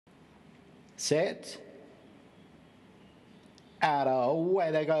set, and away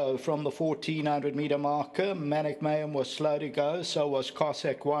they go from the 1400 meter marker. Manic Mayhem was slow to go, so was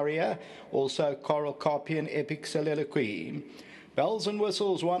Cossack Warrior, also Coral Copy and Epic Soliloquy. Bells and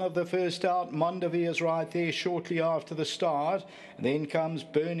Whistles, one of the first out. Mondevi is right there shortly after the start. And then comes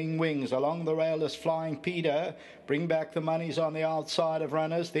Burning Wings. Along the rail is Flying Peter. Bring Back the Money's on the outside of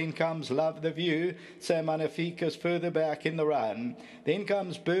runners. Then comes Love the View. Sam Magnifica's further back in the run. Then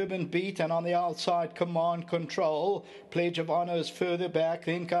comes Bourbon Beat, and on the outside Command Control. Pledge of Honour's further back.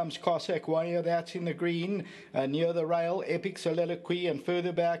 Then comes Cossack Warrior, that's in the green. Near the rail, Epic Soliloquy, and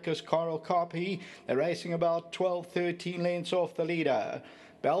further back is Coral Copy. They're racing about 12-13 lengths off the leader.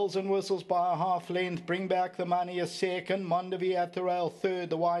 Bells and Whistles by a half length. Bring Back the Money a second. Mondevi at the rail third.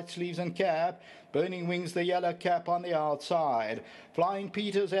 The white sleeves and cap. Burning Wings the yellow cap on the outside. Flying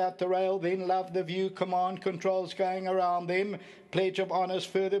Peter's at the rail. Then Love the View. Command Control's going around them. Pledge of Honour's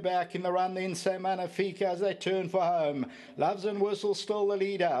further back in the run. Then Sam Magnifica as they turn for home. Loves and Whistles still the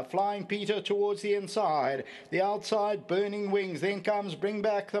leader. Flying Peter towards the inside. The outside Burning Wings. Then comes Bring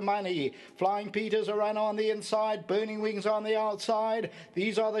Back the Money. Flying Peter's a run on the inside. Burning Wings on the outside.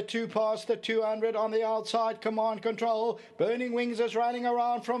 These are the two past the 200 on the outside. Command Control. Burning Wings is running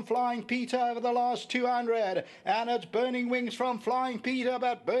around from Flying Peter over the last 200. And it's Burning Wings from Flying Peter,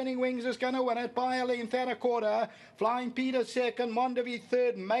 but Burning Wings is going to win it by a length and a quarter. Flying Peter second. Mondevi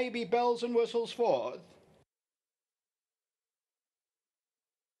third, maybe Bells and Whistles fourth.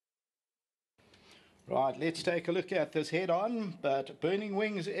 Right, let's take a look at this head-on, but Burning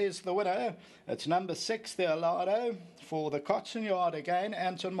Wings is the winner. It's number 6, the Alado, for the Cotson Yard again.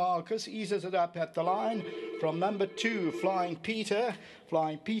 Anton Marcus eases it up at the line from number 2, Flying Peter.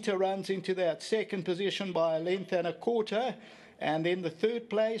 Flying Peter runs into that second position by a length and a quarter. And then the third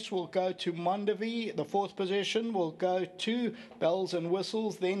place will go to Mondevi. The fourth position will go to Bells and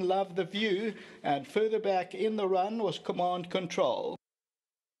Whistles, then Love the View. And further back in the run was Command Control.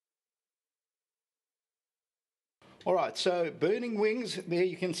 All right, so Burning Wings, there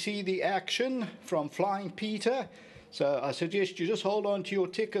you can see the action from Flying Peter. So I suggest you just hold on to your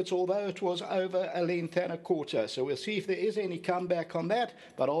tickets, although it was over a length and a quarter. So we'll see if there is any comeback on that,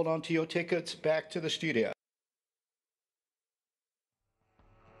 but hold on to your tickets. Back to the studio.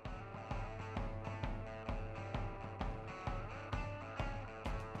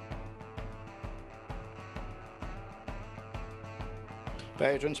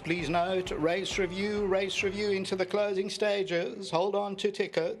 Patrons, please note, race review into the closing stages. Hold on to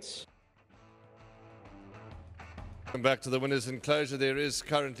tickets. Welcome back to the winners' enclosure. There is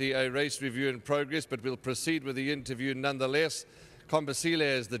currently a race review in progress, but we'll proceed with the interview nonetheless. Kombasile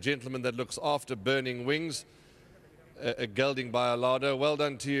is the gentleman that looks after Burning Wings, a gelding by Alado. Well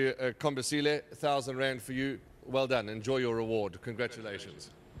done to you, Kombasile. 1,000 Rand for you. Well done. Enjoy your reward.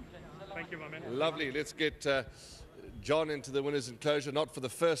 Congratulations. Thank you, my man. Lovely. Let's get John into the winners' enclosure, not for the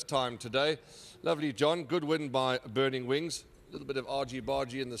first time today. Lovely, John. Good win by Burning Wings. A little bit of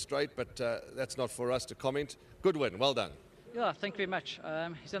argy-bargy in the straight, but that's not for us to comment. Good win. Well done. Yeah, thank you very much.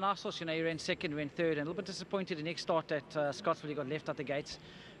 He's a nice horse, you know. He ran second, went third, and a little bit disappointed in the next start at Scottsville. He got left at the gates.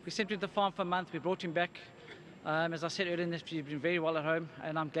 We sent him to the farm for a month. We brought him back. As I said earlier in this, he's been very well at home,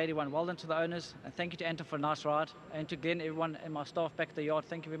 and I'm glad he won. Well done to the owners, and thank you to Anton for a nice ride, and to Glenn, everyone, and my staff back at the yard.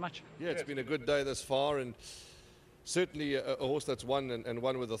 Thank you very much. Yeah, it's been a good day thus far, and certainly a horse that's won and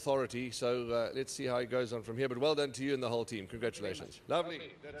won with authority. So let's see how he goes on from here. But well done to you and the whole team. Congratulations. Lovely.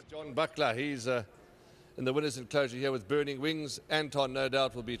 That's John Buckler. He's in the winners' enclosure here with Burning Wings. Anton, no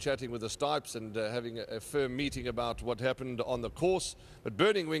doubt, will be chatting with the Stipes and having a firm meeting about what happened on the course. But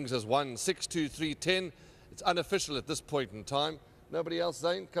Burning Wings has won 6-2-3-10. It's unofficial at this point in time. Nobody else,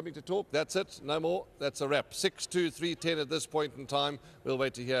 Zane, coming to talk? That's it? No more? That's a wrap. 6-2-3-10 at this point in time. We'll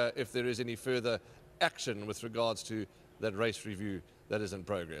wait to hear if there is any further action with regards to that race review that is in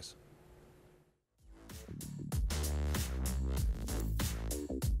progress.